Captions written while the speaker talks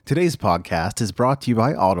Today's podcast is brought to you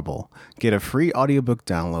by Audible. Get a free audiobook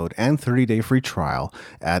download and 30-day free trial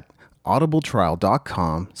at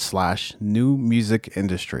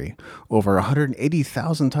audibletrial.com/newmusicindustry. Over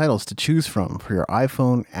 180,000 titles to choose from for your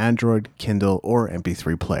iPhone, Android, Kindle, or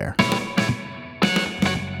MP3 player.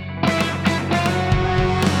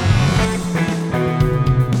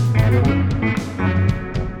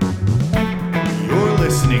 You're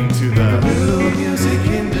listening to the New Music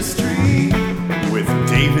Industry with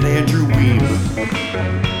David Andrew Weeb.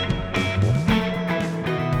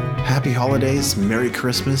 Happy holidays, Merry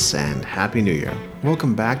Christmas, and Happy New Year.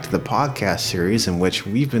 Welcome back to the podcast series in which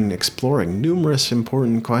we've been exploring numerous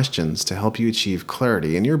important questions to help you achieve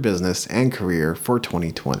clarity in your business and career for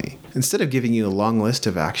 2020. Instead of giving you a long list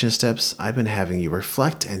of action steps, I've been having you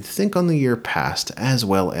reflect and think on the year past as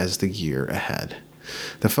well as the year ahead.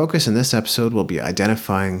 The focus in this episode will be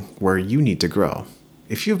identifying where you need to grow.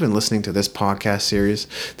 If you've been listening to this podcast series,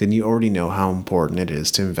 then you already know how important it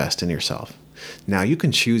is to invest in yourself. Now you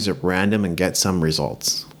can choose at random and get some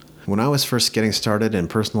results. When I was first getting started in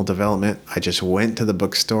personal development, I just went to the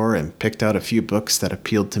bookstore and picked out a few books that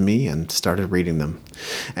appealed to me and started reading them.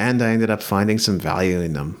 And I ended up finding some value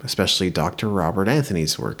in them, especially Dr. Robert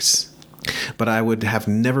Anthony's works. But I would have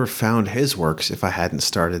never found his works if I hadn't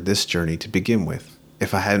started this journey to begin with.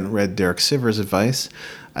 If I hadn't read Derek Sivers' advice,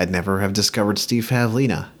 I'd never have discovered Steve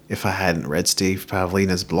Pavlina. If I hadn't read Steve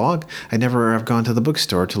Pavlina's blog, I'd never have gone to the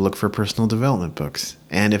bookstore to look for personal development books.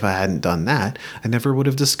 And if I hadn't done that, I never would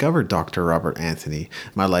have discovered Dr. Robert Anthony.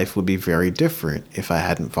 My life would be very different if I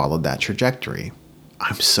hadn't followed that trajectory.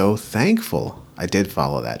 I'm so thankful I did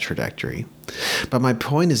follow that trajectory. But my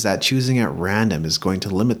point is that choosing at random is going to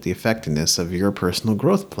limit the effectiveness of your personal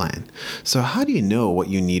growth plan. So how do you know what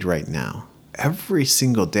you need right now? Every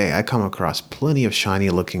single day, I come across plenty of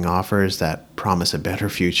shiny-looking offers that promise a better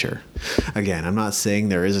future. Again, I'm not saying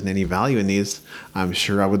there isn't any value in these. I'm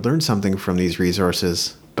sure I would learn something from these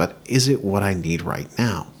resources, but is it what I need right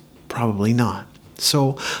now? Probably not.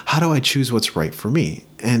 So, how do I choose what's right for me?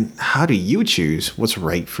 And how do you choose what's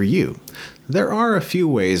right for you? There are a few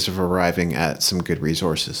ways of arriving at some good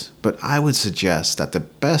resources, but I would suggest that the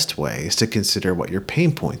best way is to consider what your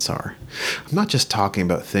pain points are. I'm not just talking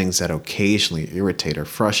about things that occasionally irritate or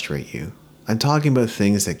frustrate you. I'm talking about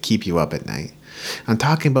things that keep you up at night. I'm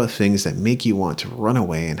talking about things that make you want to run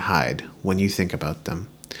away and hide when you think about them.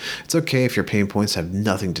 It's okay if your pain points have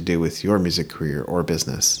nothing to do with your music career or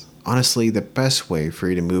business. Honestly, the best way for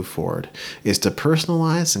you to move forward is to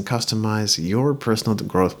personalize and customize your personal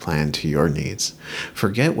growth plan to your needs.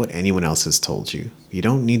 Forget what anyone else has told you. You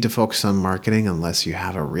don't need to focus on marketing unless you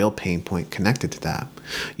have a real pain point connected to that.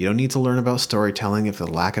 You don't need to learn about storytelling if the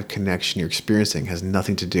lack of connection you're experiencing has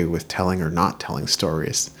nothing to do with telling or not telling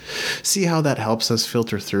stories. See how that helps us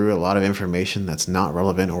filter through a lot of information that's not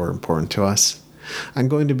relevant or important to us? I'm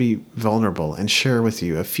going to be vulnerable and share with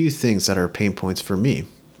you a few things that are pain points for me.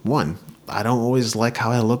 1, I don't always like how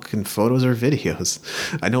I look in photos or videos.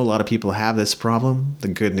 I know a lot of people have this problem. The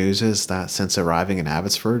good news is that since arriving in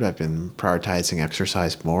Abbotsford, I've been prioritizing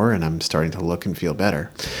exercise more and I'm starting to look and feel better.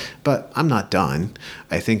 But I'm not done.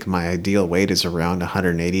 I think my ideal weight is around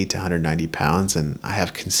 180 to 190 pounds and I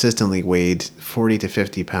have consistently weighed 40 to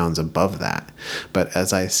 50 pounds above that. But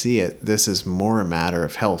as I see it, this is more a matter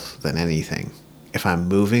of health than anything. If I'm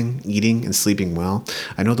moving, eating, and sleeping well,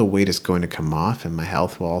 I know the weight is going to come off and my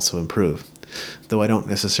health will also improve. Though I don't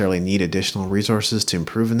necessarily need additional resources to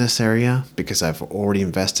improve in this area because I've already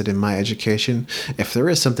invested in my education, if there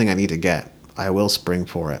is something I need to get, I will spring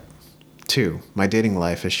for it. 2, my dating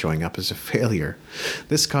life is showing up as a failure.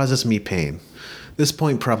 This causes me pain. This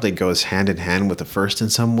point probably goes hand in hand with the first in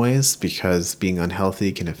some ways because being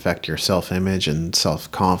unhealthy can affect your self-image and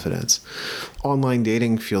self-confidence. Online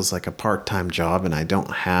dating feels like a part-time job and I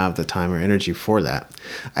don't have the time or energy for that.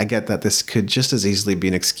 I get that this could just as easily be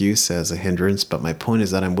an excuse as a hindrance, but my point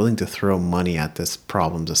is that I'm willing to throw money at this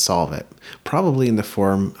problem to solve it, probably in the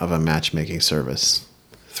form of a matchmaking service.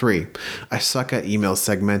 3, I suck at email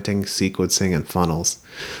segmenting, sequencing, and funnels.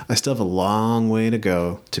 I still have a long way to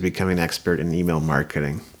go to becoming an expert in email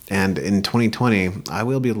marketing. And in 2020, I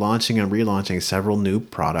will be launching and relaunching several new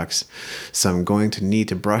products, so I'm going to need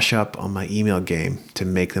to brush up on my email game to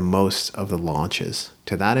make the most of the launches.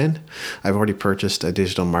 To that end, I've already purchased a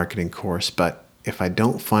digital marketing course, but if I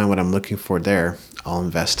don't find what I'm looking for there, I'll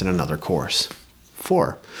invest in another course.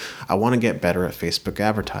 4, I want to get better at Facebook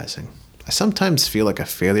advertising. I sometimes feel like a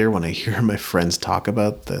failure when I hear my friends talk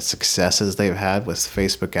about the successes they've had with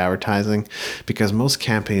Facebook advertising, because most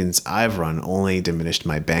campaigns I've run only diminished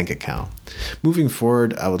my bank account. Moving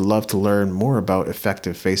forward, I would love to learn more about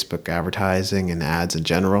effective Facebook advertising and ads in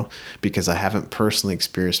general, because I haven't personally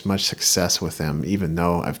experienced much success with them, even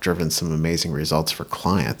though I've driven some amazing results for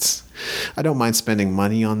clients. I don't mind spending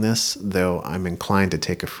money on this, though I'm inclined to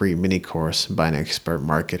take a free mini course by an expert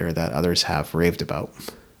marketer that others have raved about.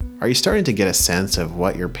 Are you starting to get a sense of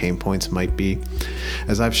what your pain points might be?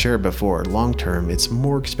 As I've shared before, long term, it's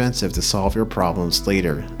more expensive to solve your problems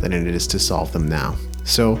later than it is to solve them now.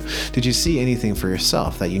 So, did you see anything for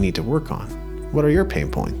yourself that you need to work on? What are your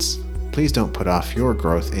pain points? Please don't put off your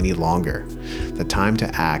growth any longer. The time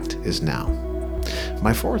to act is now.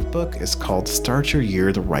 My fourth book is called Start Your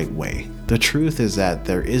Year the Right Way. The truth is that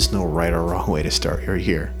there is no right or wrong way to start your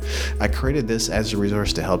year. I created this as a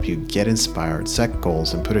resource to help you get inspired, set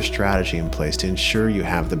goals, and put a strategy in place to ensure you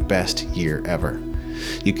have the best year ever.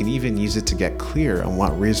 You can even use it to get clear on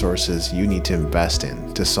what resources you need to invest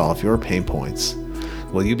in to solve your pain points.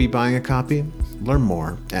 Will you be buying a copy? Learn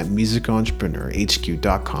more at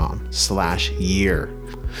musicentrepreneurhq.com/year.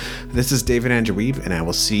 This is David Andrew Wiebe, and I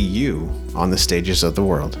will see you on the stages of the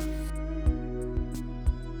world.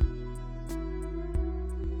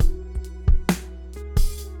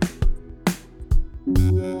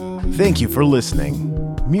 Thank you for listening.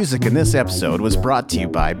 Music in this episode was brought to you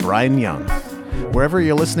by Brian Young. Wherever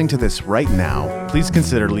you're listening to this right now, please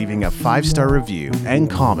consider leaving a 5-star review and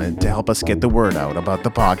comment to help us get the word out about the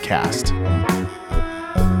podcast.